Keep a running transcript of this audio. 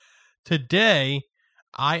Today,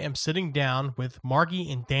 I am sitting down with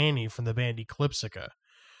Marky and Danny from the band Eclipsica.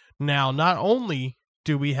 Now, not only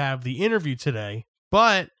do we have the interview today,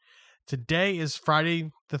 but today is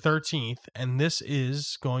Friday the 13th, and this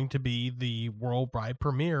is going to be the worldwide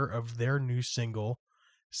premiere of their new single,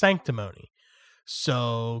 Sanctimony.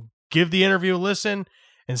 So give the interview a listen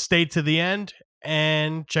and stay to the end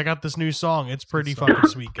and check out this new song. It's pretty fucking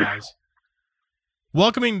sweet, guys.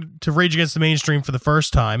 Welcoming to Rage Against the Mainstream for the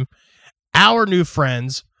first time, our new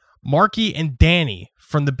friends, Marky and Danny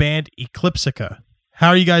from the band Eclipsica. How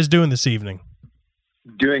are you guys doing this evening?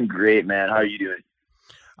 Doing great, man. How are you doing?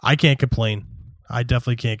 I can't complain. I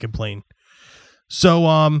definitely can't complain. So,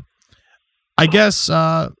 I guess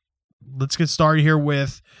let's get started here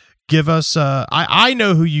with give us. I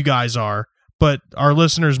know who you guys are, but our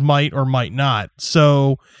listeners might or might not.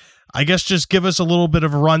 So, I guess just give us a little bit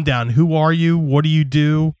of a rundown. Who are you? What do you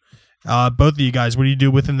do? Both of you guys, what do you do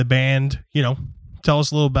within the band? You know, tell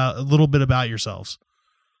us a little bit about yourselves.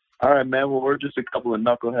 All right, man. Well, we're just a couple of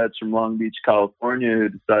knuckleheads from Long Beach, California, who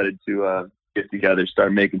decided to get together,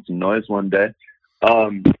 start making some noise one day.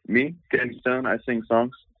 Me, Danny Stone, I sing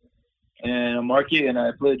songs. And I'm Marky, and I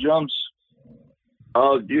play drums.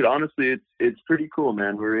 Oh, dude, honestly, it's pretty cool,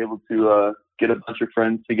 man. We were able to get a bunch of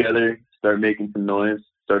friends together, start making some noise,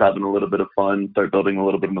 start having a little bit of fun, start building a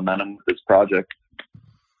little bit of momentum with this project.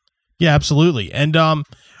 Yeah, absolutely. And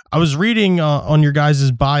I was reading on your guys'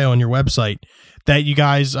 bio on your website that you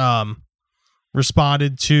guys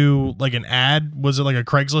responded to like an ad. Was it like a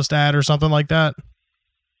Craigslist ad or something like that?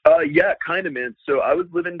 Yeah, kind of, man. So I was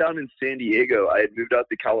living down in San Diego. I had moved out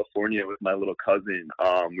to California with my little cousin.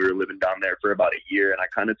 We were living down there for about a year, and I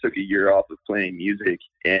kind of took a year off of playing music.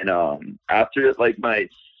 And after like my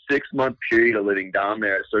 6-month period of living down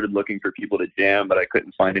there, I started looking for people to jam, but I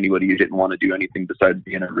couldn't find anybody who didn't want to do anything besides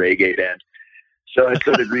being a reggae band. So I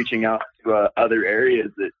started reaching out to other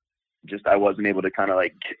areas that just I wasn't able to kind of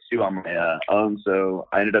like get to on my own. So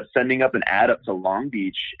I ended up sending up an ad up to Long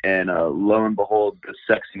Beach, and lo and behold, the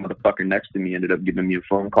sexy motherfucker next to me ended up giving me a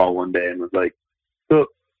phone call one day and was like, oh.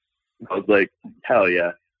 I was like, hell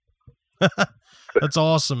yeah. That's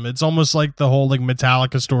awesome. It's almost like the whole like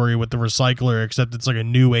Metallica story with the Recycler, except it's like a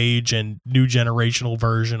new age and new generational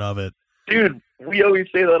version of it. Dude, we always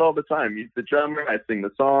say that all the time. He's the drummer, I sing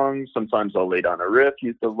the songs. Sometimes I'll lay down a riff.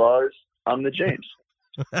 He's the Lars. I'm the James.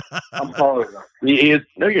 I'm taller than Lars. He is.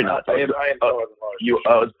 No, you're not. I am taller than Lars.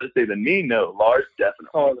 I was going to say than me. No, Lars definitely.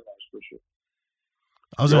 Taller than Lars for sure.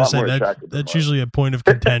 I was going to say that's usually a point of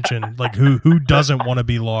contention. Like who doesn't want to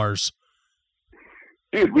be Lars?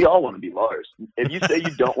 Dude, we all want to be Lars. If you say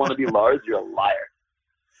you don't want to be Lars, you're a liar.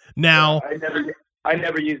 Now, I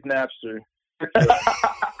never used Napster.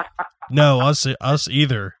 No, us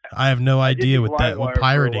either. I have no idea what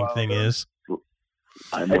pirating thing is.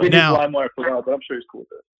 I did use LimeWire for a while, but I'm sure he's cool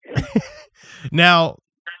with it. Now,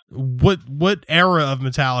 what era of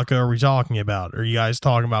Metallica are we talking about? Are you guys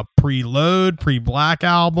talking about pre-Load, pre-Black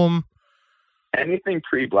Album? Anything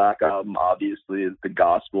pre-Black Album, obviously, is the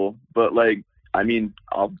gospel. But, like, I mean,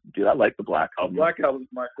 I like the Black Album. Black Album's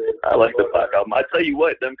my favorite. I like the Black Album. I tell you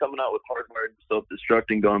what, them coming out with Hardwired and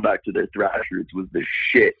Self-Destructing, going back to their thrash roots, was the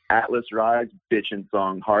shit. Atlas Rise, bitchin'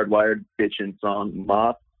 song. Hardwired, bitchin' song.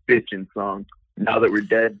 Moth, bitchin' song. Now That We're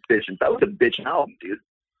Dead, bitchin'. That was a bitchin' album, dude.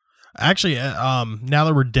 Actually, Now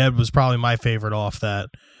That We're Dead was probably my favorite off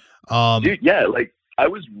that. Dude, yeah, like, I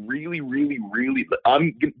was really,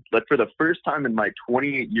 like for the first time in my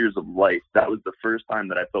 28 years of life, that was the first time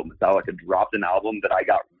that I felt Metallica dropped an album that I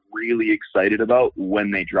got really excited about when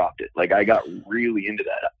they dropped it. Like, I got really into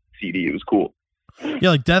that CD. It was cool. Yeah,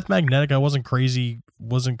 like Death Magnetic, I wasn't crazy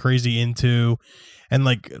into, and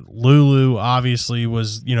like Lulu obviously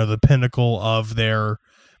was, you know, the pinnacle of their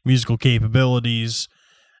musical capabilities,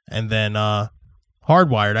 and then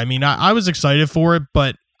Hardwired. I mean, I was excited for it,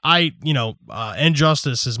 but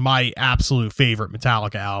Injustice is my absolute favorite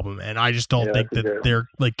Metallica album, and I just don't think that they're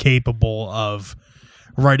like capable of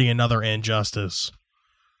writing another Injustice.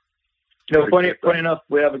 You know, funny enough,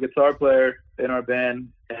 we have a guitar player in our band,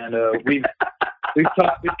 and we've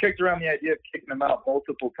kicked around the idea of kicking him out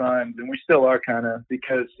multiple times, and we still are kind of,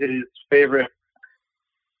 because his favorite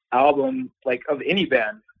album, like of any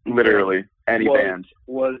band, literally any band,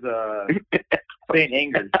 was Saint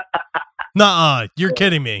Anger. Nuh-uh, you're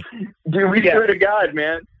kidding me. Dude, we swear to God,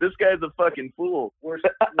 man, this guy's a fucking fool. We're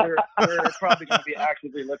probably going to be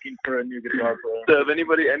actively looking for a new guitar player. So if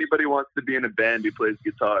anybody wants to be in a band who plays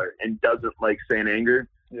guitar and doesn't like Saint Anger,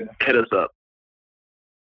 hit us up.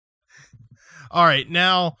 All right,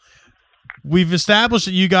 now we've established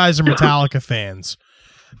that you guys are Metallica fans.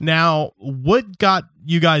 Now, what got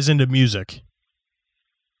you guys into music?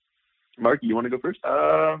 Mark, you want to go first?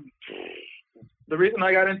 The reason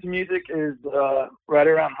I got into music is right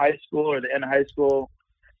around high school or the end of high school.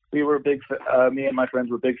 We were me and my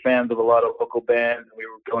friends were big fans of a lot of local bands, and we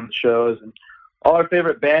were going to shows, and all our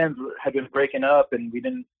favorite bands had been breaking up, and me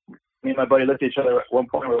and my buddy looked at each other at one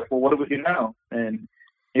point. We're like, well, what do we do now? And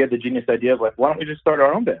he had the genius idea of like, why don't we just start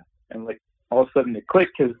our own band? And like all of a sudden it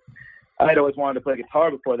clicked, because I had always wanted to play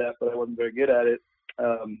guitar before that, but I wasn't very good at it.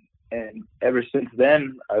 And ever since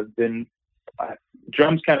then,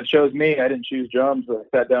 drums kind of chose me. I didn't choose drums. So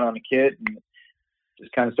I sat down on a kit and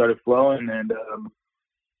just kind of started flowing. And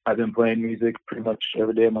I've been playing music pretty much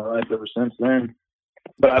every day of my life ever since then.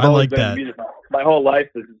 But I've always been in music my whole life.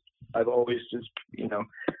 I've always just,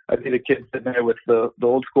 I'd be the kid sitting there with the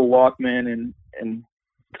old school Walkman and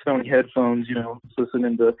Sony headphones,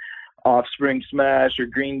 listening to Offspring, Smash, or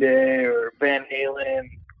Green Day, or Van Halen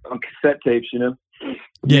on cassette tapes, Yeah,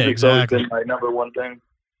 Music's exactly. always been my number one thing.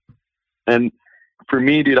 And for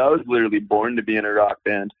me, dude, I was literally born to be in a rock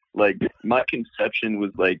band. Like, my conception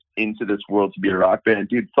was, like, into this world to be a rock band.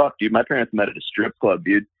 Dude, my parents met at a strip club,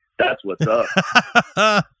 dude. That's what's up.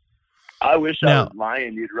 I wish I was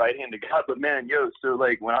lying, dude, right hand to God. But, man, so,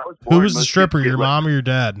 like, when I was born... Who was the stripper, your mom or your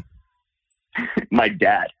dad? My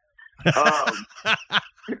dad. That's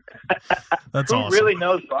Who awesome. really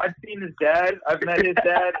knows? I've seen his dad. I've met his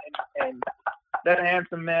dad, and that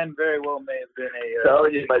handsome man very well may have been a...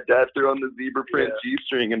 Telling you, my dad threw on the zebra print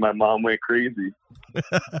G-string, and my mom went crazy.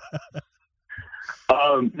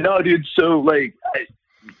 No, dude, so, like...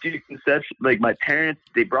 conception, like, my parents,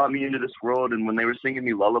 they brought me into this world, and when they were singing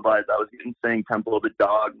me lullabies, I was even saying Temple of the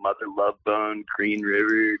Dog, Mother Love Bone, Green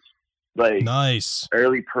River, like, nice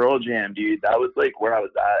early Pearl Jam, dude. That was, like, where I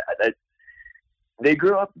was at. I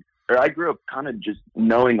grew up kind of just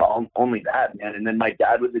knowing only that, man. And then my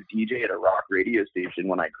dad was a DJ at a rock radio station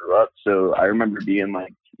when I grew up, so I remember being,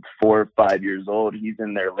 like, 4 or 5 years old. He's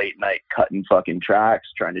in there late night cutting fucking tracks,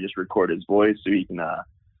 trying to just record his voice so he can,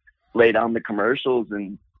 lay down the commercials.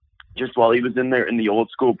 And just while he was in there in the old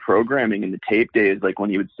school programming in the tape days, like when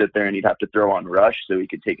he would sit there and he'd have to throw on Rush so he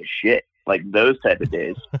could take a shit, like those type of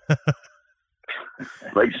days.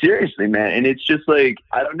 Like, seriously, man. And it's just like,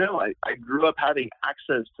 I don't know, I grew up having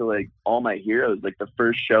access to, like, all my heroes. Like, the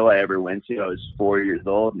first show I ever went to, I was 4 years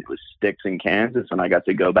old, and it was Styx in Kansas, and I got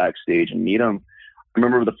to go backstage and meet him. I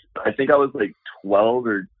remember I think I was like 12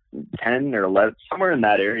 or 10 or 11, somewhere in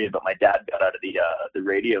that area, but my dad got out of the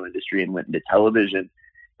radio industry and went into television.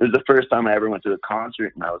 It was the first time I ever went to a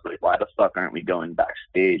concert, and I was like, why the fuck aren't we going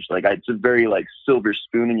backstage? Like, it's a very, like, silver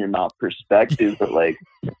spoon in your mouth perspective, but, like,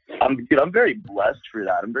 I'm very blessed for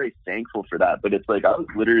that. I'm very thankful for that. But it's like, I was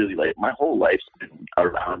literally, like, my whole life's been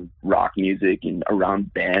around rock music and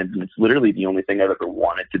around bands, and it's literally the only thing I've ever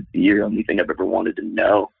wanted to be, or the only thing I've ever wanted to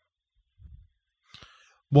know.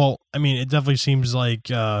 Well, I mean, it definitely seems like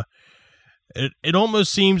it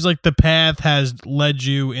almost seems like the path has led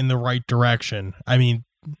you in the right direction. I mean,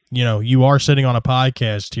 you are sitting on a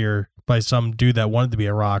podcast here by some dude that wanted to be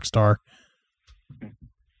a rock star.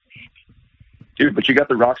 Dude, but you got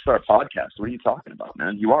the Rockstar podcast. What are you talking about,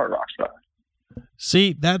 man? You are a rock star.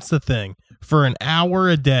 See, that's the thing. For an hour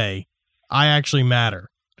a day, I actually matter.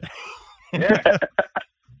 Yeah.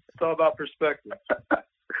 It's all about perspective.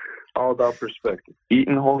 All about perspective.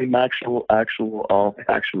 Eating holy actual, all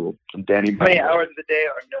actual. From Danny. How many hours of the day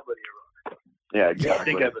are nobody around? Yeah, exactly.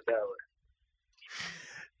 Think of it that way.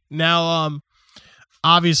 Now,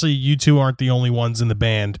 obviously, you two aren't the only ones in the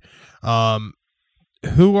band.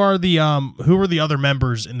 Who are the other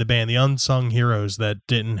members in the band, the unsung heroes that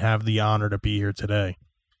didn't have the honor to be here today?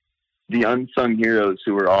 The unsung heroes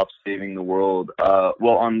who are off saving the world.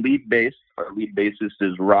 Well, on lead bass, our lead bassist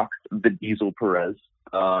is Rock the Diesel Perez.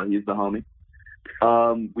 He's the homie.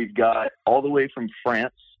 We've got all the way from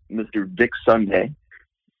France, Mr. Vic Sunday.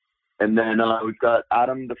 And then we've got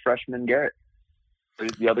Adam the Freshman Garrett.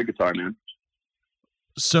 He's the other guitar man.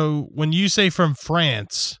 So when you say from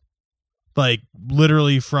France, like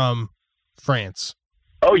literally from France.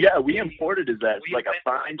 Oh, yeah, we imported his ass like a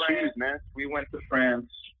fine France. cheese, man. We went to France.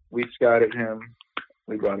 We scouted him.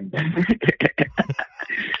 We brought him back.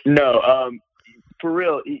 No, for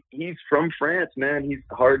real, he's from France, man. He's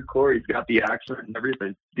hardcore. He's got the accent and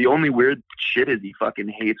everything. The only weird shit is he fucking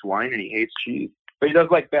hates wine and he hates cheese. But he does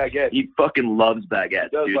like baguette. He fucking loves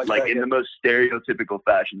baguette, dude. Like baguette. In the most stereotypical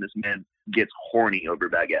fashion, this man gets horny over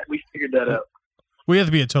baguette. We figured that out. We have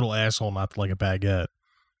to be a total asshole not to like a baguette.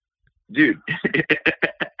 Dude.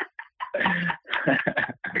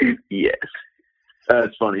 Yes.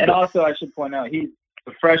 That's funny. And also, I should point out, the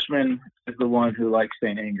freshman is the one who likes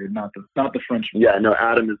St. Anger, not the Frenchman. Yeah, no,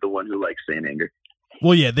 Adam is the one who likes St. Anger.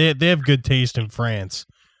 Well, yeah, they have good taste in France.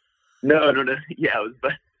 No. Yeah, it was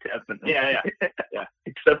but definitely. Yeah.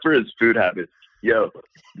 Except for his food habits. Yo,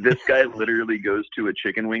 this guy literally goes to a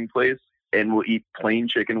chicken wing place and will eat plain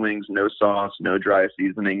chicken wings, no sauce, no dry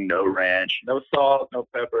seasoning, no ranch, No salt, no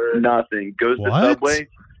pepper. nothing. Goes to What? Subway.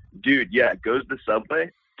 Dude, yeah, goes to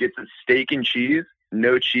Subway, gets a steak and cheese,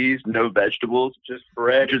 no cheese, no vegetables, Just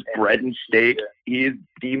bread. bread and steak. Yeah. He's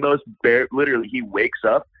the most literally, he wakes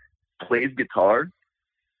up, plays guitar,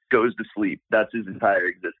 goes to sleep. That's his entire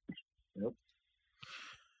existence. Yep.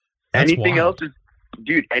 That's Anything wild. else is,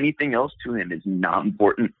 dude, anything else to him is not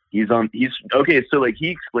important. He's okay. So like he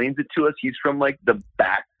explains it to us. He's from like the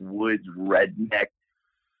backwoods redneck,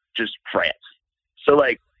 just France. So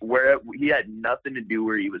like where he had nothing to do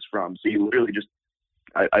where he was from. So he literally just,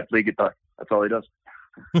 I play guitar. That's all he does.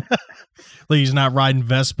 Like he's not riding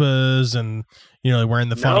Vespas and wearing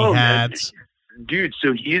the funny No, man. hats. Dude,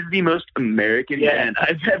 so he's the most American man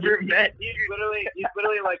I've ever met. He's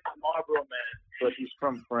literally like a Marlboro man, but he's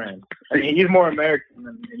from France. I mean, he's more American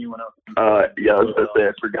than anyone else. Yeah, I was gonna say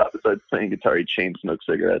I forgot. Besides playing guitar, he chain smokes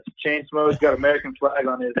cigarettes. Chain smokes, got American flag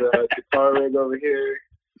on his guitar rig over here.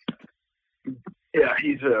 Yeah,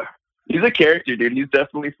 he's a character, dude. He's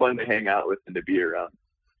definitely fun to hang out with and to be around.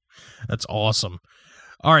 That's awesome.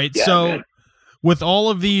 All right, Yeah, so man. with all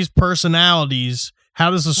of these personalities,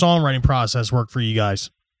 how does the songwriting process work for you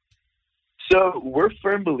guys? So we're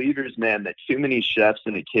firm believers, man, that too many chefs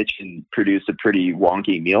in a kitchen produce a pretty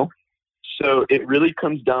wonky meal. So it really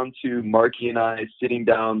comes down to Marky and I sitting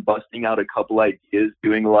down, busting out a couple ideas,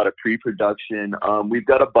 doing a lot of pre-production. We've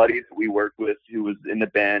got a buddy that we work with who was in the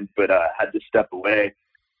band but had to step away.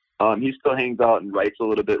 He still hangs out and writes a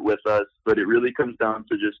little bit with us, but it really comes down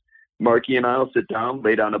to just Marky and I will sit down,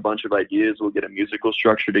 lay down a bunch of ideas. We'll get a musical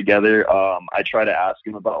structure together. I try to ask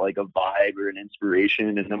him about like a vibe or an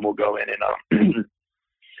inspiration, and then we'll go in and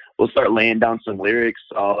we'll start laying down some lyrics.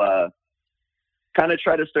 I'll kind of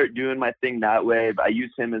try to start doing my thing that way. But I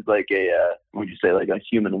use him as like would you say like a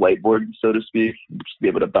human whiteboard, so to speak, just to be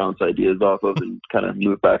able to bounce ideas off of and kind of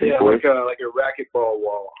move back and forth. like a racquetball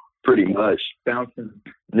wall, Pretty much. bouncing.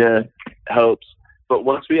 Yeah, helps. But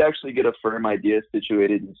once we actually get a firm idea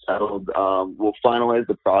situated and settled, we'll finalize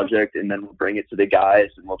the project and then we'll bring it to the guys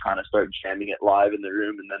and we'll kind of start jamming it live in the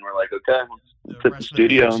room. And then we're like, okay, let's hit the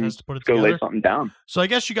studio and go lay something down. So I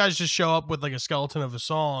guess you guys just show up with like a skeleton of a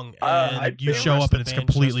song and I'd you say show the up and it's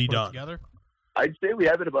completely done. I'd say we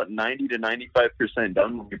have it about 90 to 95%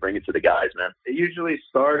 done when we bring it to the guys, man. It usually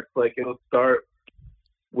starts it'll start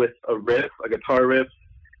with a riff, a guitar riff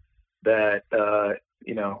that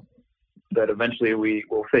that eventually we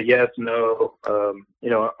will say yes, no.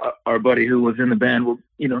 Our buddy who was in the band will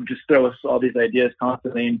just throw us all these ideas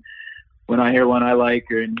constantly. And when I hear one I like,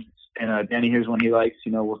 and Danny hears one he likes,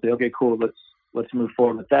 we'll say, okay, cool, let's move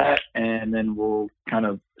forward with that, and then we'll kind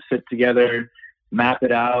of sit together, map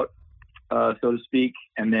it out, so to speak,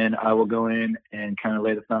 and then I will go in and kind of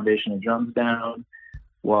lay the foundation of drums down,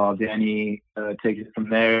 while Danny takes it from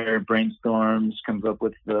there, brainstorms, comes up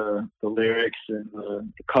with the lyrics and the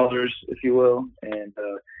colors, if you will. And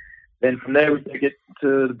then from there, we take it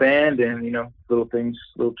to the band and, little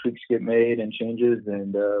tweaks get made and changes.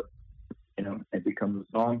 And, it becomes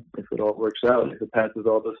a song if it all works out, if it passes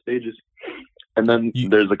all those stages. And then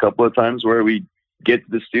there's a couple of times where we get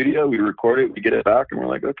to the studio, we record it, we get it back, and we're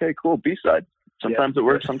like, okay, cool, B-side. Sometimes it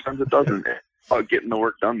works, sometimes it doesn't. About getting the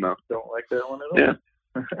work done, though. Don't like that one at all. Yeah.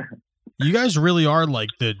 You guys really are like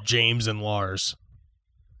the James and Lars.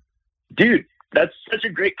 Dude, that's such a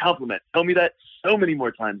great compliment. Tell me that so many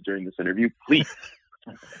more times during this interview, please.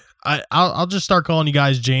 I'll just start calling you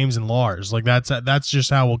guys James and Lars. Like that's just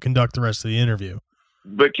how we'll conduct the rest of the interview.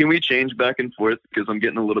 But can we change back and forth? Because I'm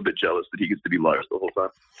getting a little bit jealous that he gets to be Lars the whole time.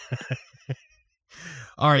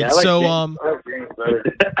 All right, Yeah, I like so James. I like James better.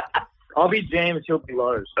 I'll be James, he'll be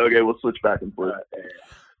Lars. Okay, we'll switch back and forth.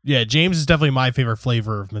 yeah, James is definitely my favorite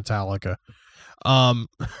flavor of Metallica.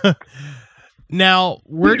 Now,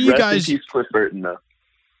 where do you guys? Rest in peace, Cliff Burton, though.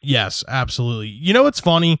 Yes, absolutely. You know what's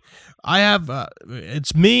funny? I have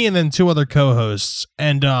it's me and then two other co-hosts,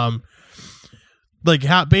 and like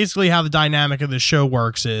how the dynamic of the show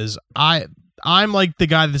works is I'm like the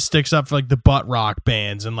guy that sticks up for like the butt rock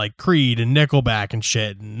bands and like Creed and Nickelback and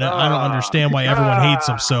shit, and I don't understand why everyone hates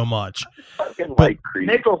them so much. I like Creed.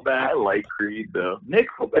 Nickelback. I like Creed though.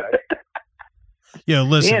 Nickelback. Yo,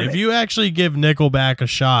 listen, Damn if it. you actually give Nickelback a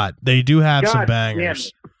shot, they do have some God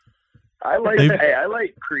bangers. I like. They've- Hey, I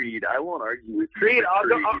like Creed. I won't argue with you Creed, for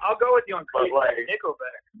I'll go with you on Creed. But, like-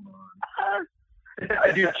 Nickelback.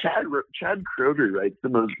 I do. Chad Kroger writes the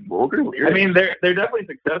most vulgar lyrics. I mean, they're definitely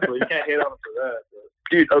successful. You can't hate on them for that.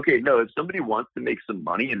 Dude, okay, no, if somebody wants to make some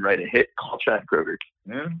money and write a hit, call Chad Kroger.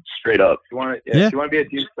 Yeah. Straight up. If you want Yeah. to be a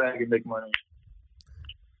douchebag and make money.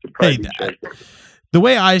 should Hey, probably be Chad Kroger. The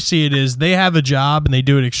way I see it is they have a job and they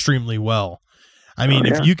do it extremely well. I mean,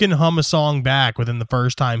 if you can hum a song back within the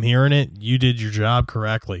first time hearing it, you did your job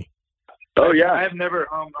correctly. Oh, yeah. I don't think I've ever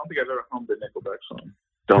hummed a Nickelback song.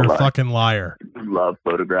 Don't You're lie. a fucking liar. I love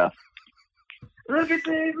Photograph. Look at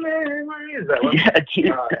these memories. Is that one? Yeah,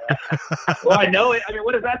 dude. Well, I know it. I mean,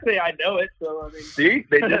 what does that say? I know it. So, I mean, See,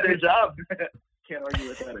 they did their job. can't argue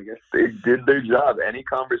with that, I guess. They did their job. Any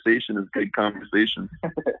conversation is good conversation.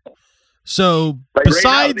 So Like besides,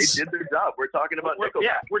 right now, they did their job. We're talking about Nickelback.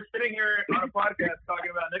 Yeah, we're sitting here on a podcast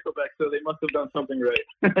talking about Nickelback, so they must have done something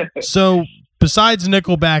right. so besides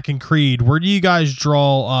Nickelback and Creed, where do you guys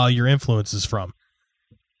draw your influences from?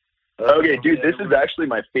 Okay, dude, this is actually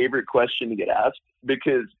my favorite question to get asked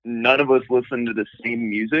because none of us listen to the same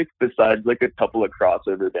music besides like a couple of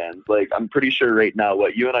crossover bands. Like, I'm pretty sure right now,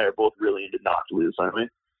 you and I are both really into Knocked Loose, aren't we?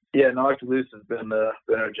 Yeah, Knocked Loose has been our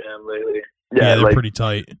jam lately. Yeah, they're like, pretty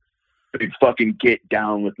tight. we fucking get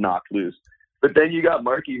down with Knocked Loose. But then you got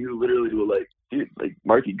Marky who literally will like, dude, like,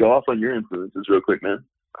 Marky, go off on your influences real quick, man.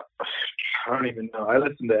 I don't even know. I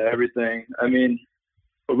listen to everything. I mean,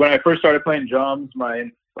 when I first started playing drums,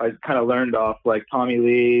 I kind of learned off like Tommy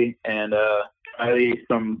Lee and Kylie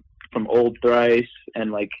from old Thrice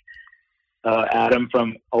and like Adam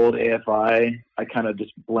from old AFI. I kind of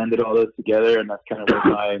just blended all those together, and that's kind of where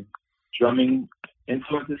my drumming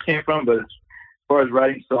influences came from. But as far as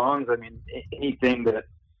writing songs, I mean, anything that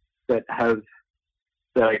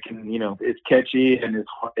I can, is catchy and is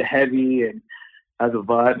heavy and has a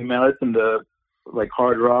vibe. I mean, I listen to like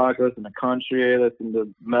hard rock, I listen to country, I listen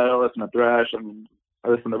to metal, I listen to thrash. I mean, I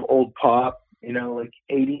listen to old pop, like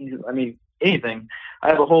 80s. I mean, anything. I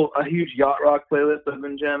have a huge yacht rock playlist I've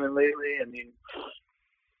been jamming lately. I mean,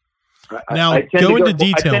 Now, I tend go to into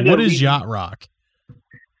detail. What is yacht rock?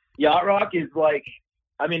 Yacht rock is like,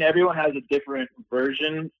 I mean, everyone has a different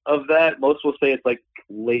version of that. Most will say it's like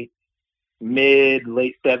late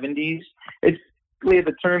 70s. It's basically,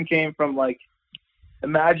 the term came from like,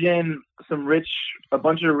 imagine a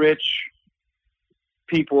bunch of rich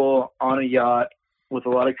people on a yacht with a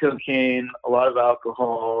lot of cocaine, a lot of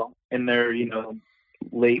alcohol in their,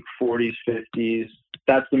 late 40s, 50s.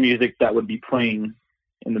 That's the music that would be playing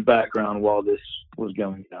in the background while this was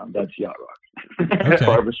going down. That's yacht rock. Okay.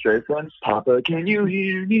 Barbra Streisand, Papa, can you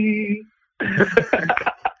hear me?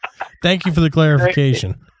 Thank you for the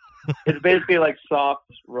clarification. It's basically like soft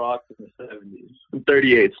rock in the 70s. Some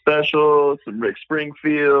 38 Special, some Rick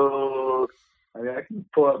Springfield. I mean, I can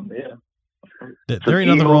pull up, There ain't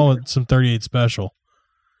nothing wrong with some 38 Special.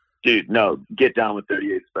 Dude, no, get down with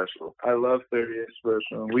 38 Special. I love 38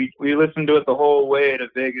 Special. We listened to it the whole way to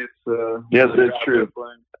Vegas. Yeah, that is true.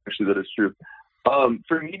 Actually, that is true.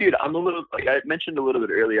 For me, dude, I'm a little, like I mentioned a little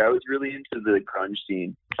bit earlier, I was really into the grunge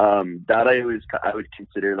scene. That I would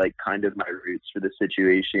consider like kind of my roots for the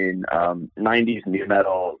situation. 90s new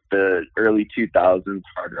metal, the early 2000s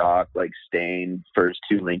hard rock, like Stain, first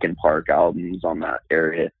 2 Linkin Park albums on that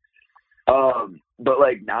area. But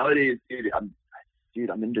like nowadays, dude,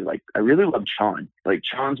 I'm into like, I really love Chon. Like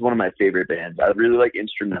Chon's one of my favorite bands. I really like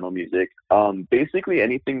instrumental music. Basically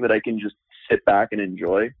anything that I can just sit back and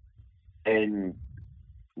enjoy and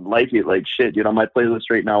like it like shit. Dude, on my playlist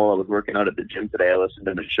right now while I was working out at the gym today, I listened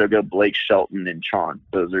to Meshuggah, Blake Shelton, and Chon.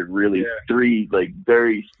 Those are really 3 like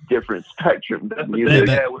very different spectrums of music.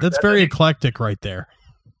 That's very eclectic right there.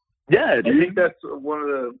 Yeah, I think that's one of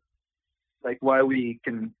the, like, why we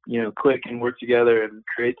can, click and work together and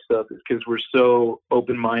create stuff is because we're so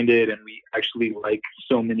open-minded and we actually like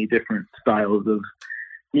so many different styles of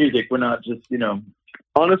music. We're not just,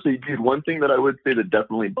 Honestly, dude, one thing that I would say that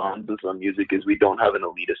definitely bonds us on music is we don't have an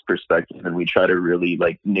elitist perspective and we try to really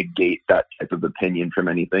like negate that type of opinion from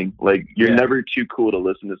anything. Like you're never too cool to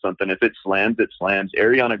listen to something. If it slams, it slams.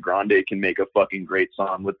 Ariana Grande can make a fucking great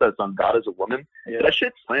song with that song God is a Woman. Yeah. That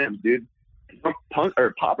shit slams, dude. Punk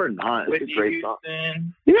or pop or not, it's Whitney a great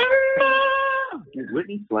Houston. song. Yeah,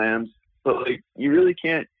 Whitney slams, but like you really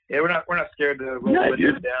can't. Yeah, we're not scared to roll Whitney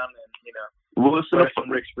down and we'll listen to some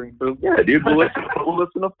Rick Springfield. Yeah, dude, we'll listen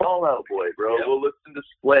to Fall Out Boy, bro. Yeah. We'll listen to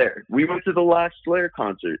Slayer. We went to the last Slayer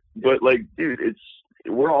concert, but like, dude,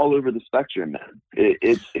 we're all over the spectrum, man.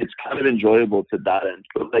 It's kind of enjoyable to that end,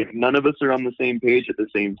 but like none of us are on the same page at the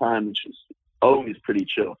same time, which is always pretty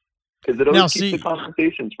chill because it always keeps the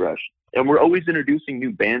conversations fresh. And we're always introducing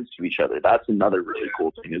new bands to each other. That's another really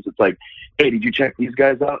cool thing is it's like, hey, did you check these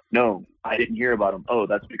guys out? No, I didn't hear about them. Oh,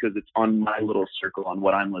 that's because it's on my little circle on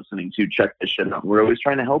what I'm listening to. Check this shit out. We're always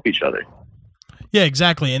trying to help each other. Yeah,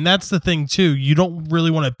 exactly. And that's the thing too. You don't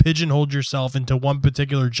really want to pigeonhole yourself into one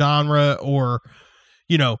particular genre or,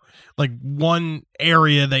 you know, like one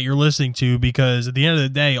area that you're listening to, because at the end of the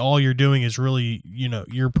day, all you're doing is really, you know,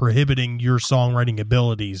 you're prohibiting your songwriting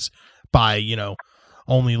abilities by, you know,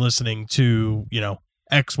 only listening to, you know,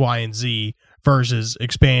 X, Y, and Z versus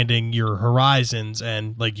expanding your horizons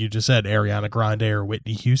and, like you just said, Ariana Grande or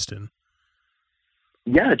Whitney Houston.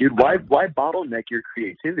 Yeah, dude. Why bottleneck your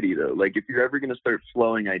creativity though? Like, if you're ever going to start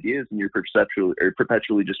flowing ideas and you're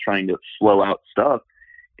perpetually just trying to flow out stuff,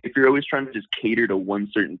 if you're always trying to just cater to one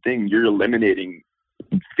certain thing, you're eliminating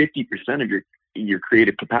 50% of your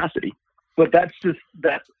creative capacity. But that's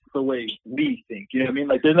the way we think. You know what I mean?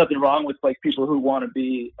 Like, there's nothing wrong with like people who want to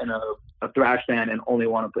be in a thrash band and only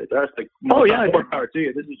want to play thrash. Like, more power to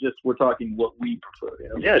you. This is just, we're talking what we prefer. You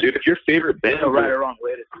know? Yeah, dude. If your favorite band, there's no right or wrong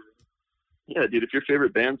way to do it. Yeah, dude, if your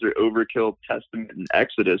favorite bands are Overkill, Testament, and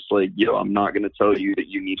Exodus, like, yo, I'm not going to tell you that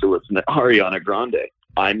you need to listen to Ariana Grande.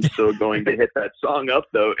 I'm still going to hit that song up,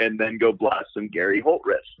 though, and then go blast some Gary Holt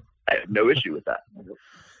riffs. I have no issue with that.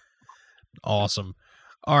 Awesome.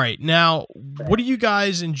 All right. Now, what do you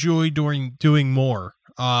guys enjoy doing more?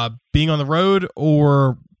 Being on the road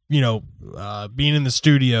or, you know, being in the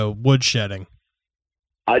studio, woodshedding?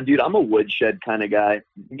 Dude, I'm a woodshed kind of guy.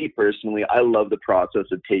 Me personally, I love the process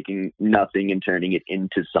of taking nothing and turning it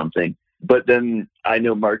into something. But then I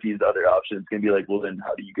know Marky's other option is going to be like, well, then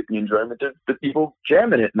how do you get the enjoyment of the people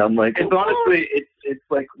jamming it? And I'm like, it's honestly, it's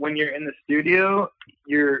like when you're in the studio,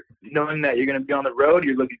 you're knowing that you're going to be on the road,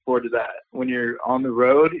 you're looking forward to that. When you're on the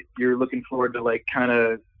road, you're looking forward to like kind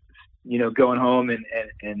of, you know, going home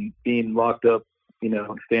and being locked up, you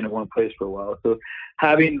know, staying in one place for a while. So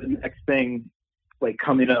having the next thing like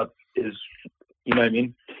coming up is, you know what I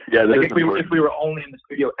mean? Yeah. Like if we were only in the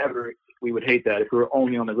studio ever, we would hate that. If we were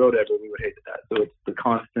only on the road ever, we would hate that. So it's the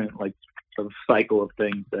constant like sort of cycle of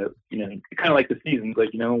things that, you know, kind of like the seasons.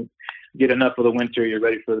 Like, you know, get enough of the winter, you're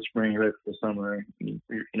ready for the spring, you're ready for the summer. You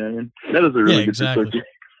know what I mean? That is a really good exactly. perspective.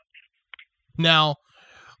 Now,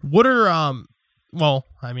 what are well,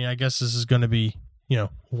 I mean, I guess this is going to be, you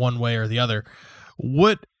know, one way or the other.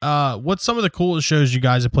 What's some of the coolest shows you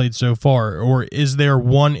guys have played so far, or is there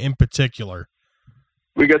one in particular?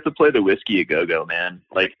 We got to play the Whiskey A Go-Go, man.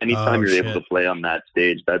 Like, anytime you're able to play on that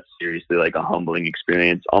stage, that's seriously like a humbling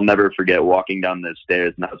experience. I'll never forget walking down the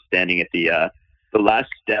stairs, and I was standing at the last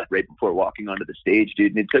step right before walking onto the stage,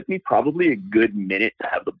 dude. And it took me probably a good minute to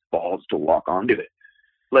have the balls to walk onto it.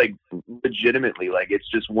 Like, legitimately, like, it's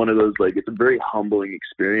just one of those, like, it's a very humbling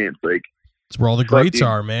experience. Like, it's where all the greats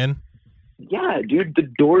are, man. Yeah, dude, the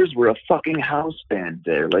Doors were a fucking house band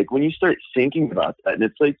there. Like, when you start thinking about that, and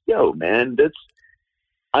it's like, yo, man,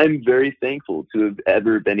 I'm very thankful to have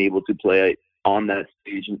ever been able to play on that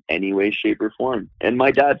stage in any way, shape, or form. And my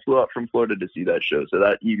dad flew out from Florida to see that show, so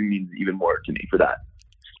that even means even more to me for that.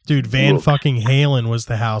 Dude, Van fucking Halen was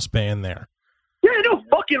the house band there. Yeah, no,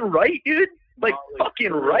 fucking right, dude. Like,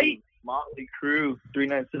 fucking right. Motley Crue, 3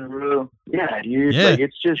 nights in a row. Yeah, dude. Yeah. Like,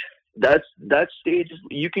 it's just, that stage,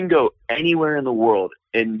 you can go anywhere in the world,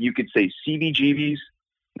 and you could say CBGB's,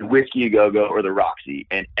 Whiskey A Go-Go, or the Roxy,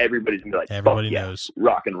 and everybody's gonna be like, everybody knows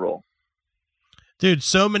rock and roll. Dude,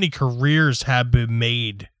 so many careers have been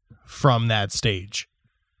made from that stage.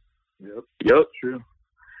 Yep. True.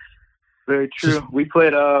 Very true. We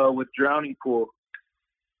played with Drowning Pool.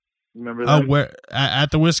 Remember that? Oh, where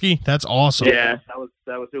at the Whiskey? That's awesome. Yeah,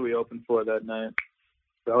 that was who we opened for that night.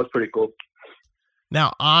 That was pretty cool.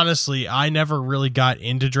 Now, honestly, I never really got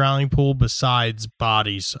into Drowning Pool besides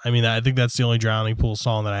Bodies. I mean, I think that's the only Drowning Pool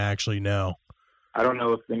song that I actually know. I don't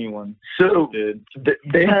know if anyone did.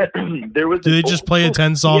 They had there was. Did they just play a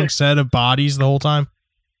 10-song set of Bodies the whole time?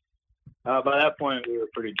 By that point, we were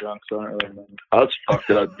pretty drunk, so I don't really remember. I was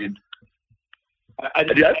fucked up, dude.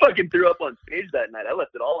 I fucking threw up on stage that night. I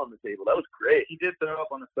left it all on the table. That was great. He did throw up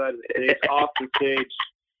on the side of the stage, off the stage.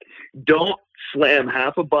 Don't slam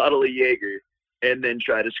half a bottle of Jaeger and then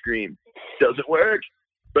try to scream. Doesn't work.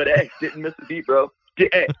 But hey, didn't miss a beat, bro.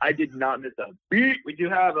 Hey, I did not miss a beat. We do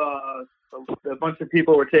have a bunch of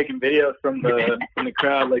people were taking videos from the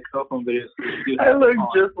crowd, like cell phone videos. I look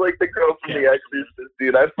just like the girl from The Exorcist,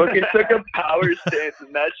 dude. I fucking took a power stance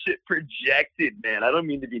and that shit projected, man. I don't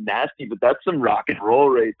mean to be nasty, but that's some rock and roll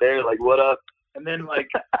right there. Like, what up? And then like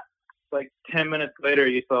 10 minutes later,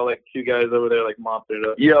 you saw like two guys over there like mopping it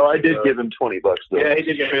up. Yo, I did give him $20 though. Yeah, he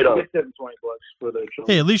did give him $20 for the show.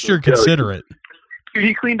 Hey, at least you're considerate. Dude,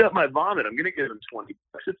 he cleaned up my vomit. I'm gonna give him $20.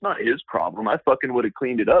 It's not his problem. I fucking would have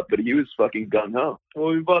cleaned it up, but he was fucking gung ho.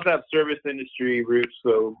 Well, we both have service industry roots,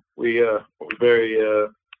 so we're very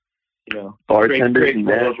bartenders and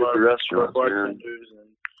managers of restaurants, bartenders and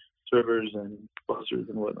servers and busters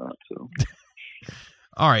and whatnot. So,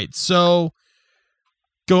 all right. So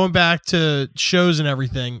going back to shows and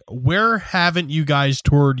everything, where haven't you guys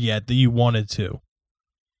toured yet that you wanted to?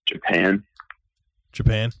 Japan.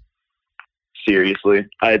 Seriously,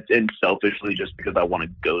 and selfishly, just because I want to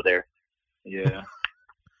go there. Yeah.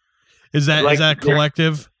 Is that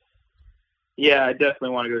collective? Yeah, I definitely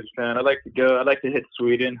want to go to Japan. I'd like to go. I'd like to hit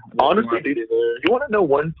Sweden. Honestly, dude, you want to know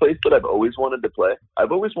one place that I've always wanted to play?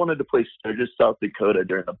 I've always wanted to play Sturgis, South Dakota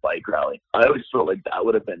during a bike rally. I always felt like that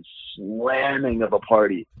would have been slamming of a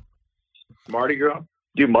party. Mardi Gras?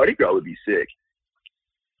 Dude, Mardi Gras would be sick.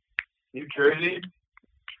 New Jersey?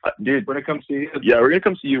 Dude. We're going to come see you? Yeah, we're going to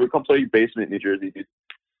come see you. We're going to play your basement in New Jersey, dude.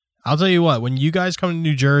 I'll tell you what, when you guys come to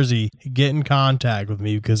New Jersey, get in contact with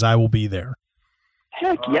me because I will be there.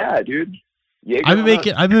 Heck yeah, dude. I've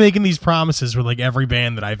been making these promises with like every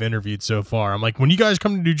band that I've interviewed so far. I'm like, when you guys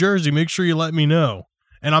come to New Jersey, make sure you let me know.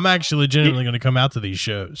 And I'm actually legitimately going to come out to these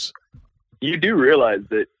shows. You do realize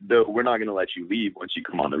that, though, we're not going to let you leave once you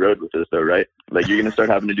come on the road with us, though, right? Like, you're going to start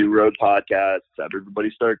having to do road podcasts, have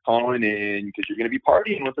everybody start calling in, because you're going to be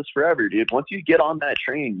partying with us forever, dude. Once you get on that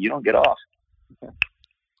train, you don't get off.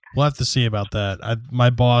 We'll have to see about that.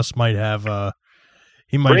 My boss might have.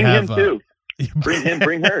 He might bring have. Him too. Bring him.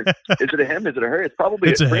 Bring her. Is it a him? Is it a her? It's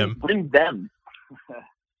probably a him. Bring them.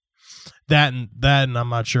 That and I'm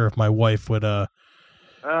not sure if my wife would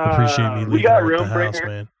appreciate me leaving her at the house,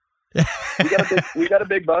 man. we got a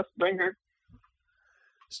big bus. Bring her.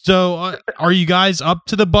 So, are you guys up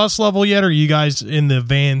to the bus level yet, or are you guys in the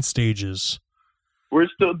van stages? We're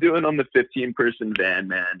still doing on the 15-person van,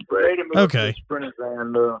 man. But okay. Sprinter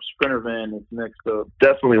van is next up.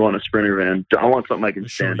 Definitely want a Sprinter van. I want something I can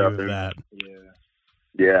stand up in. That.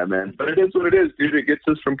 Yeah, man. But it is what it is, dude. It gets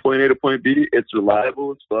us from point A to point B. It's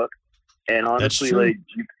reliable as fuck. And honestly,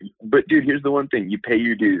 but dude, here's the one thing: you pay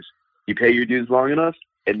your dues. You pay your dues long enough,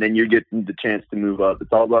 and then you're getting the chance to move up.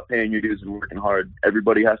 It's all about paying your dues and working hard.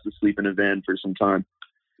 Everybody has to sleep in a van for some time.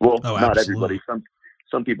 Well, not everybody.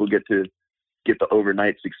 Some people get the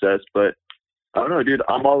overnight success, but I don't know, dude.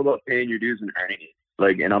 I'm all about paying your dues and earning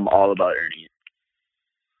it. And I'm all about earning it.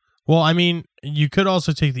 Well, I mean, you could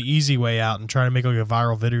also take the easy way out and try to make like a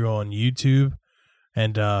viral video on YouTube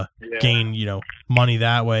and gain, money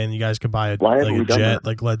that way, and you guys could buy a jet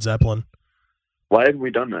like Led Zeppelin. Why haven't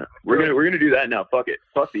we done that? We're gonna do that now. Fuck it.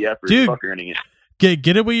 Fuck the effort. Dude, fuck earning it.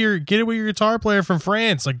 Get it with your guitar player from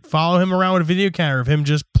France. Like, follow him around with a video camera of him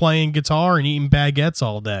just playing guitar and eating baguettes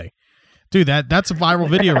all day. Dude, that's a viral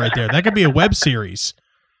video right there. That could be a web series.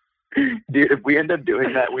 Dude, if we end up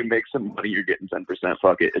doing that, we make some money. You're getting 10%.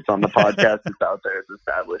 Fuck it. It's on the podcast. It's out there. It's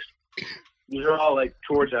established. These are all like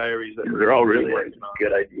tour diaries. They're all really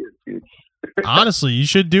good ideas, dude. Honestly, you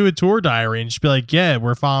should do a tour diary and just be like, yeah,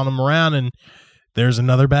 we're following them around and there's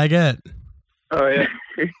another baguette. Oh, yeah.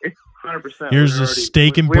 100%. Here's a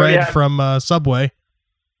steak and bread from Subway.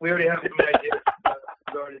 We already have some ideas.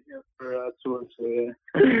 For tours, so yeah.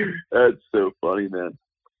 That's so funny, man.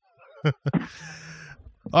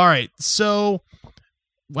 All right, so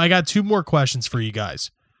I got two more questions for you guys.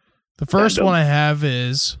 The first one I have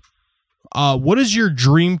is, what is your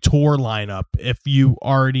dream tour lineup if you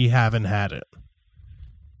already haven't had it?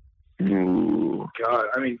 Ooh, God,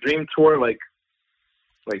 I mean, dream tour, like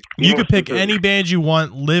you could pick any band you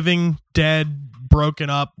want, living, dead, broken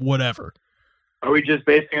up, whatever. Are we just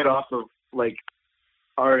basing it off of like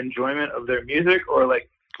our enjoyment of their music, or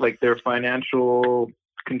like their financial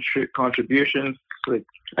contributions? Like,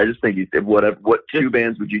 I just think what two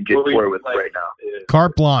bands would you get tour with right now?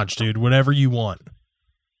 Carte blanche, dude. Whatever you want.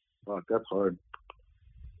 Fuck, that's hard.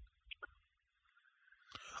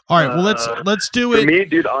 All right, well let's do it. For me,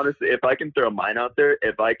 dude, honestly, if I can throw mine out there,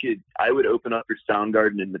 I would open up for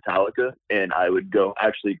Soundgarden and Metallica, and I would go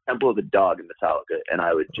Temple of the Dog and Metallica, and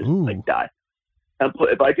I would just die.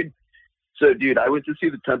 If I could. So, dude, I went to see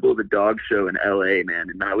the Temple of the Dog show in LA, man,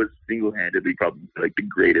 and that was single-handedly probably like the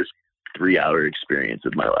greatest 3-hour experience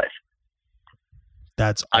of my life.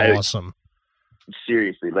 That's awesome.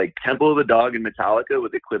 Seriously, like Temple of the Dog and Metallica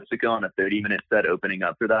with Eclipsica on a 30-minute set opening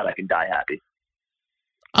up for that, I can die happy.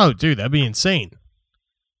 Oh, dude, that'd be insane.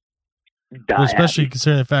 Especially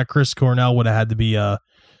considering the fact Chris Cornell would have had to be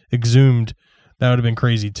exhumed. That would have been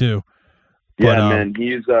crazy too. Yeah, man,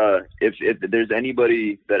 he's if there's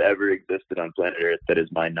anybody that ever existed on planet Earth that is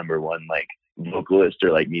my number one like vocalist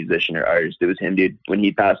or like musician or artist, it was him, dude. When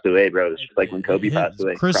he passed away, bro, it was just like when Kobe passed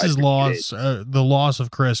away. Chris's loss, the loss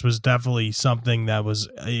of Chris was definitely something that was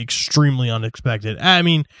extremely unexpected. I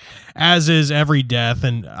mean, as is every death,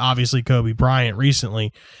 and obviously Kobe Bryant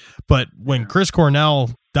recently. But when Chris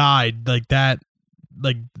Cornell died, like that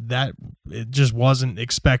like that. It just wasn't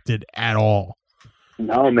expected at all.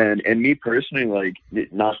 No, man. And me personally, like,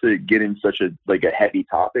 not to get in such a heavy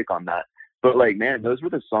topic on that, but like, man, those were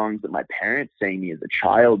the songs that my parents sang me as a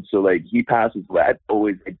child. So like, he passes away. I've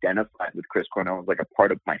always identified with Chris Cornell as like a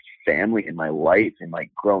part of my family and my life and like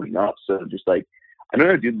growing up. So just like, I don't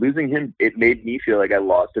know, dude, losing him, it made me feel like I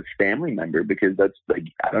lost a family member, because that's like,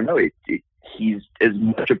 I don't know, he's as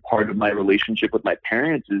much a part of my relationship with my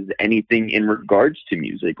parents as anything in regards to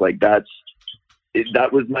music. Like that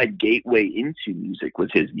was my gateway into music, was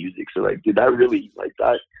his music. So like, dude, that really, like,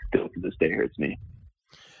 that still to this day hurts me.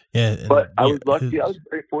 Yeah. But I was lucky. I was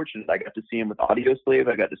very fortunate. I got to see him with Audioslave.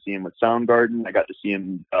 I got to see him with Soundgarden. I got to see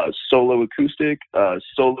him solo acoustic,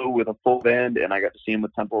 solo with a full band, and I got to see him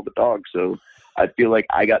with Temple of the Dog. So I feel like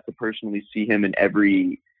I got to personally see him in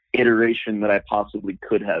every iteration that I possibly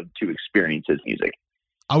could have to experience his music.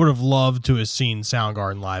 I would have loved to have seen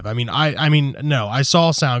Soundgarden live. I mean, I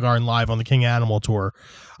saw Soundgarden live on the King Animal tour.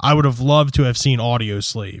 I would have loved to have seen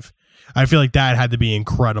Audioslave. I feel like that had to be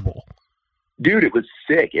incredible. Dude, it was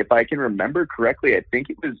sick. If I can remember correctly, I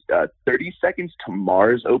think it was 30 Seconds to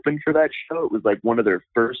Mars opened for that show. It was like one of their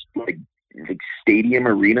first like stadium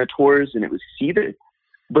arena tours, and it was seated.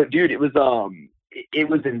 But dude, it was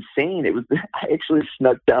insane. I actually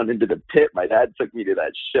snuck down into the pit. My dad took me to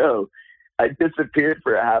that show. I disappeared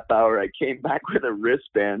for a half hour. I came back with a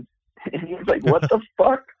wristband, and he was like, "What the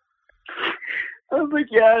fuck?" I was like,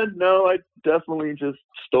 "Yeah, no, I definitely just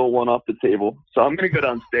stole one off the table. So I'm gonna go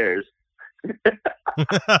downstairs."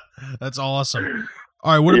 That's awesome.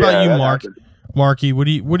 All right, what about you, Mark? Marky, what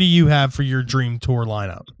do you have for your dream tour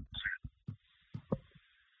lineup?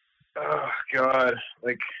 Oh God,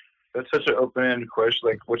 like that's such an open-ended question.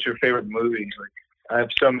 Like, what's your favorite movie? Like, I have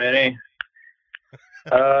so many.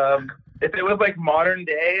 If it was like modern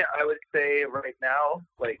day, I would say right now,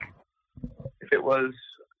 like if it was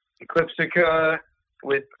Ecliptica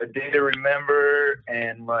with A Day to Remember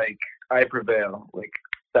and like I Prevail, like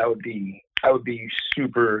I would be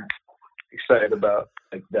super excited about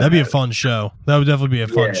like that. That'd be a fun show. That would definitely be a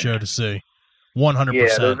fun show to see. 100%.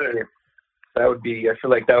 Yeah, that would be. I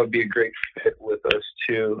feel like that would be a great fit with us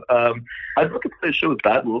too. I'd look at the show with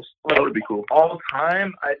Bad Wolves. That would be cool. All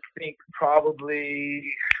time, I think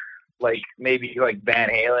probably like maybe like Van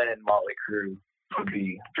Halen and Motley Crue would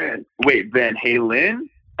be. Wait, Van Halen?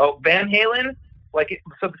 Oh, Van Halen. Like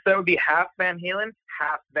so that would be half Van Halen,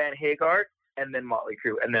 half Van Hagar, and then Motley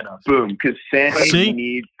Crue, and then us. Boom, because Sandy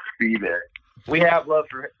needs to be there. We have love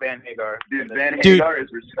for Van Hagar. Dude, Van Hagar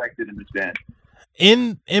is respected in this band.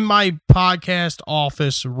 In my podcast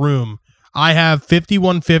office room, I have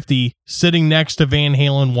 5150 sitting next to Van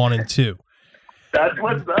Halen 1 and 2. That's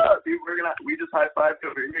what's up, dude. We just high-fived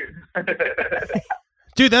over here.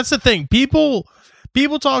 Dude, that's the thing. People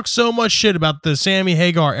talk so much shit about the Sammy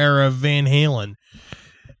Hagar era of Van Halen.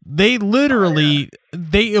 They literally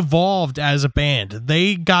they evolved as a band.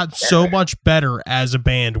 They got so much better as a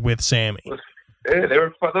band with Sammy. Yeah, they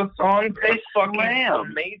were those songs. They fucking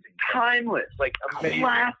amazing, timeless, like amazing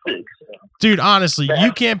classics. Dude, honestly,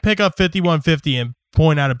 you can't pick up 5150 and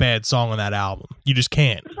point out a bad song on that album. You just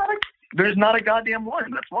can't. There's not a goddamn one.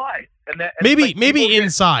 That's why. And maybe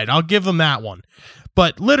Inside. I'll give them that one.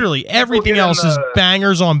 But literally everything else is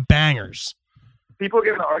bangers on bangers. People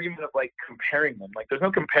get in the argument of like comparing them. Like there's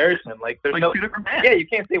no comparison. Like there's like no two different bands. Yeah, you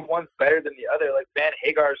can't say one's better than the other. Like Van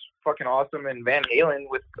Hagar's fucking awesome, and Van Halen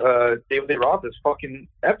with David Lee Roth is fucking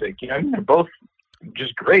epic. You know, I mean, they're both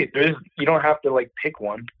just great. You don't have to like pick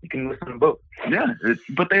one. You can listen to both. Yeah,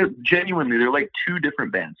 but they're like two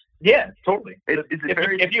different bands. Yeah, totally.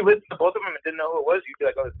 If you listen to both of them and didn't know who it was, you'd be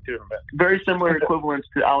like, oh, it's two different bands. Very similar equivalents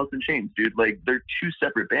to Alice in Chains, dude. Like, they're two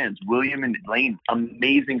separate bands. William and Lane,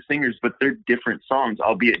 amazing singers, but they're different songs,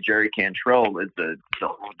 albeit Jerry Cantrell is the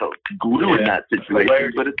glue in that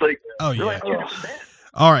situation. But it's like, oh, yeah. Like two different bands.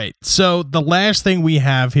 All right, so the last thing we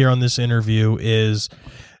have here on this interview is,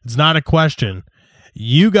 it's not a question.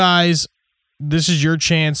 You guys, this is your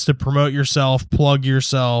chance to promote yourself, plug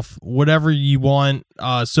yourself, whatever you want,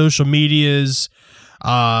 social medias,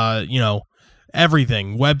 everything,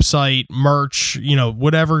 website, merch,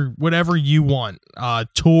 whatever you want,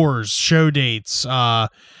 tours, show dates,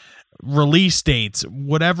 release dates,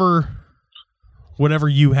 whatever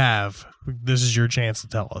you have, this is your chance to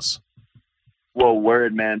tell us. Well,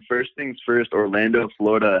 word, man. First things first, Orlando,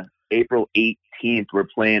 Florida, April 18th, we're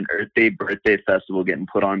playing Earth Day Birthday Festival getting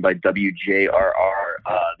put on by WJRR,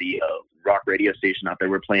 the rock radio station out there.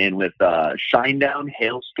 We're playing with Shinedown,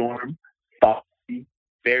 Hailstorm, Foxy,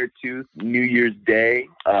 Beartooth, New Year's Day,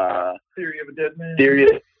 Theory of a Dead Man. Theory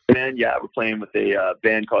of a band. Yeah, we're playing with a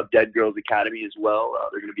band called Dead Girls Academy as well.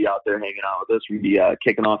 They're going to be out there hanging out with us. We're going to be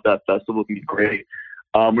kicking off that festival. It's going to be great.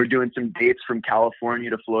 We're doing some dates from California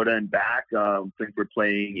to Florida and back. I think we're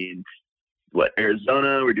playing in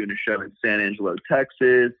Arizona. We're doing a show in San Angelo,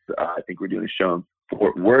 Texas. I think we're doing a show in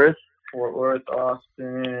Fort Worth,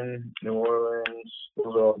 Austin, New Orleans. Those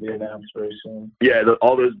will all be announced very soon. Yeah,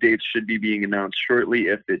 all those dates should be being announced shortly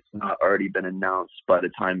if it's not already been announced by the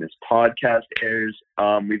time this podcast airs.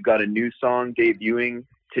 We've got a new song debuting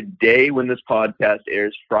today when this podcast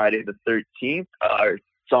airs, Friday the 13th. Our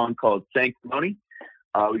song called Sanctimony.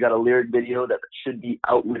 We got a lyric video that should be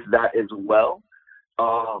out with that as well.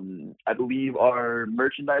 I believe our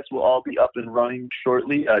merchandise will all be up and running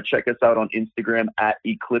shortly. Check us out on Instagram at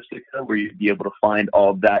Eclipsica, where you'll be able to find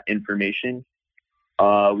all that information.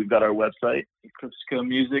 We've got our website,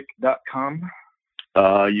 eclipsicamusic.com.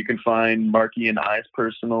 You can find Marky and I's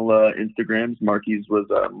personal Instagrams. Marky's was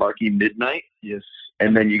Marky Midnight. Yes.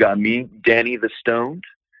 And then you got me, Danny the Stoned.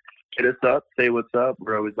 Hit us up. Say what's up.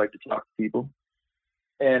 We always like to talk to people.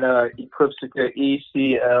 And Eclipsica,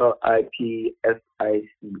 ECLIPSICA.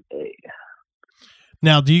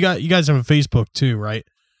 Now, you guys have a Facebook too, right?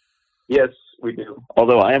 Yes, we do.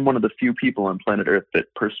 Although I am one of the few people on planet Earth that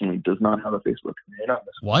personally does not have a Facebook.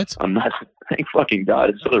 What? I'm not. Thank fucking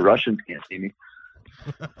God. It's so the Russians can't see me.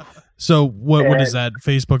 So what is that?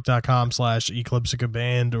 Facebook.com/Eclipsica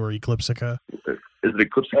Band or Eclipsica? Is it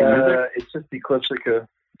Eclipsica Music? It's just Eclipsica.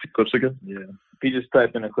 Eclipsica? Yeah. If you just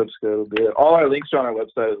type in Eclipsica, it'll be it. All our links are on our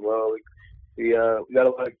website as well. We got a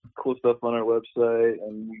lot of cool stuff on our website,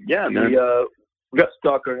 and we got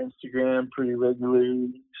stock our Instagram pretty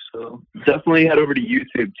regularly. So definitely head over to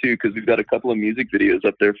YouTube too, because we've got a couple of music videos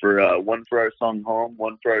up there for one for our song Home,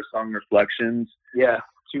 one for our song Reflections. Yeah.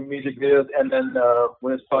 2 music videos, and then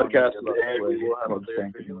when this podcast is aired, we'll have a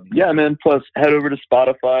lyric video. Yeah, man. Plus, head over to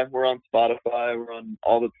Spotify. We're on Spotify. We're on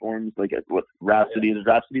all the forms. Like, what, Rhapsody? Yeah. Does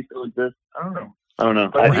Rhapsody still exist? I don't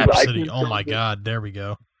know. Rhapsody. Oh my God. There we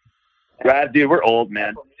go. Dude, we're old,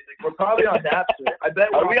 man. We're probably on Napster. I bet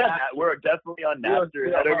we're definitely on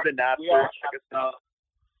Napster. Head over to Napster. Check us out.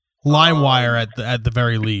 LimeWire at the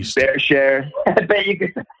very least. Bear share. I bet you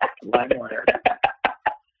could. LimeWire.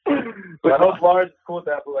 But I hope Lars is cool with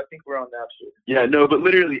that, but I think we're on Napster. Yeah, no, but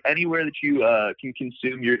literally anywhere that you can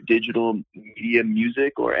consume your digital media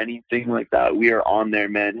music or anything like that, we are on there,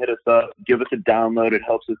 man. Hit us up. Give us a download. It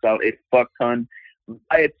helps us out a fuck ton.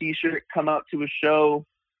 Buy a t-shirt. Come out to a show.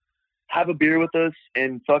 Have a beer with us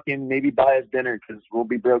and fucking maybe buy us dinner because we'll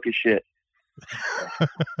be broke as shit.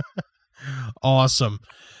 Awesome.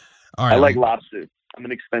 All right. I like lobster. I'm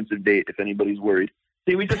an expensive date if anybody's worried.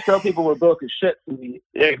 See, we just tell people we're broke as shit.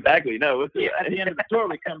 Yeah, exactly. No, at the end of the tour,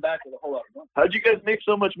 we come back with a whole lot of money. How'd you guys make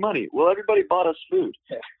so much money? Well, everybody bought us food.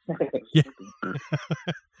 Yeah.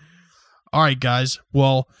 All right, guys.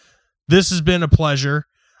 Well, this has been a pleasure.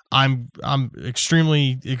 I'm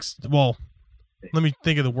extremely well. Let me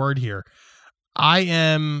think of the word here. I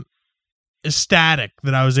am ecstatic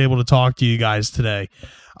that I was able to talk to you guys today.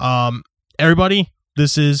 Everybody,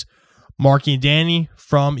 this is Marky and Danny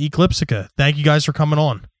from Eclipsica. Thank you guys for coming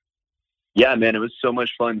on. Yeah, man, it was so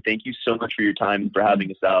much fun. Thank you so much for your time and for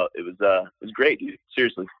having us out. It was great, dude.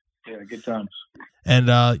 Seriously. Yeah, good times. And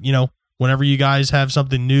whenever you guys have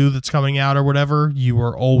something new that's coming out or whatever, you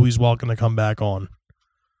are always welcome to come back on.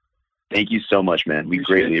 Thank you so much, man. We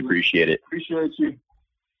greatly appreciate it. Appreciate you.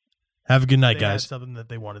 Have a good night, guys. Something that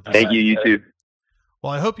they wanted to say. Thank you. You too.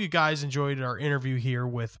 Well, I hope you guys enjoyed our interview here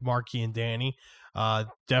with Marky and Danny.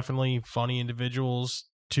 Definitely funny individuals,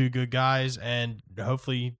 2 good guys, and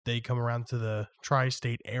hopefully they come around to the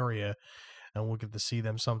tri-state area and we'll get to see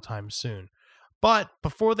them sometime soon. But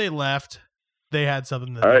before they left, they had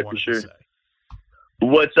something that they wanted to say.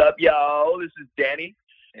 What's up, y'all? This is Danny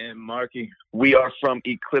and Marky. We are from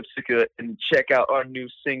Eclipsica, and check out our new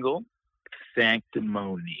single,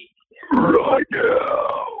 Sanctimony, right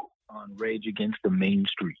now on Rage Against the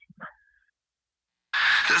Mainstream.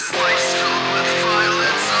 This life's filled with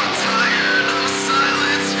violence. I'm tired of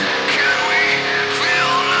silence. Can we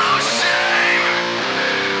feel no shame?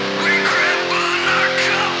 We grip on our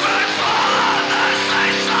comfort for as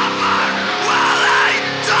they suffer while they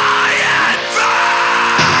die in vain.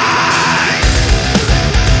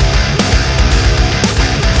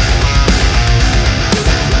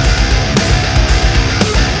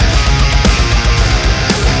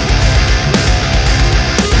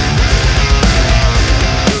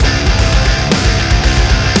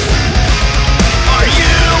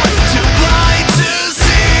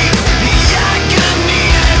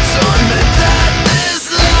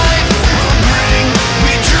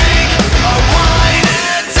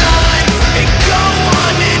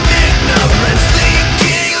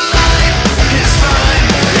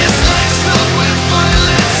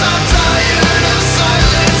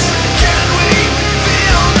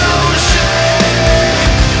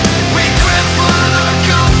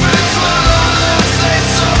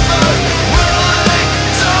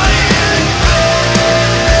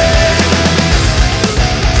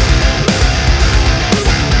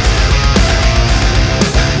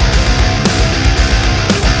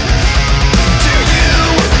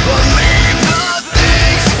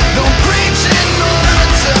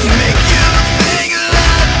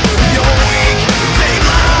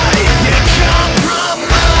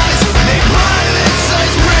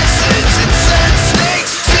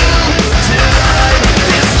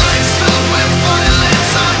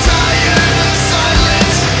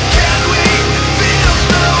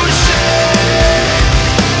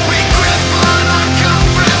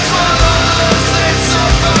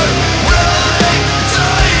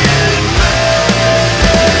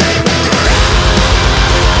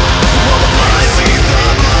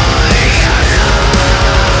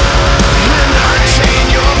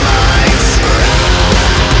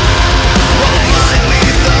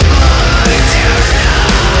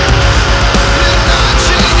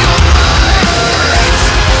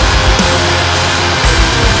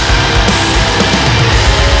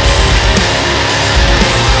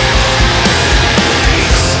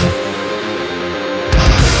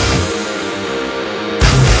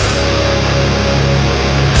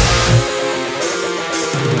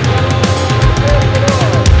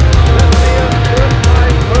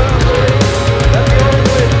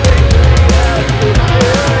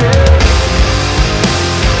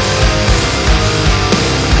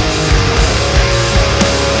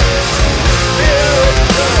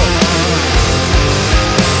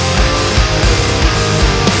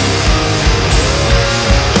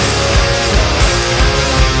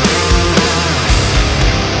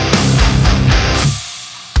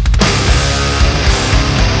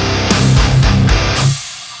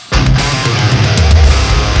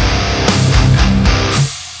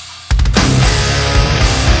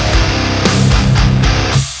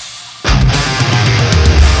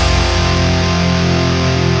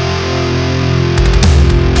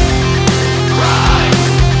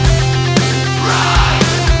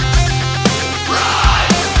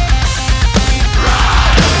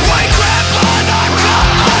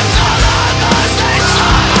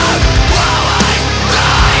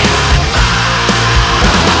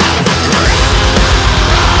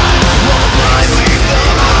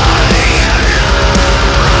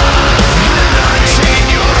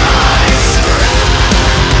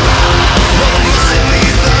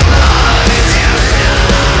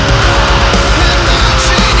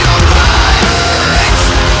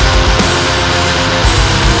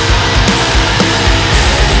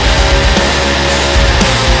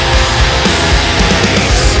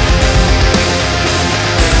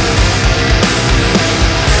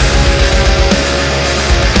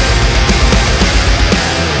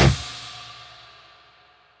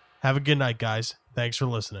 Have a good night, guys. Thanks for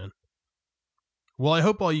listening. Well, I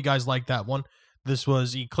hope all you guys liked that one. This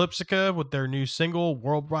was Eclipsica with their new single,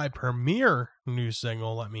 worldwide premiere new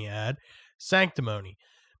single, let me add, Sanctimony.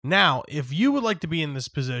 Now, if you would like to be in this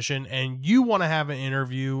position and you want to have an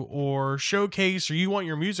interview or showcase or you want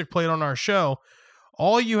your music played on our show,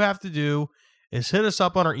 all you have to do is hit us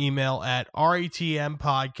up on our email at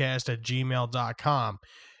ratmpodcast@gmail.com.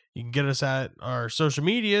 You can get us at our social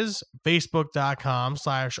medias,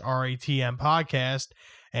 facebook.com/ratmpodcast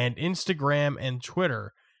and Instagram and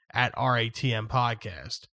Twitter at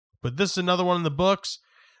ratmpodcast. But this is another one in the books.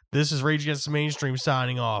 This is Rage Against the Mainstream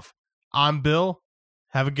signing off. I'm Bill.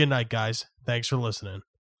 Have a good night, guys. Thanks for listening.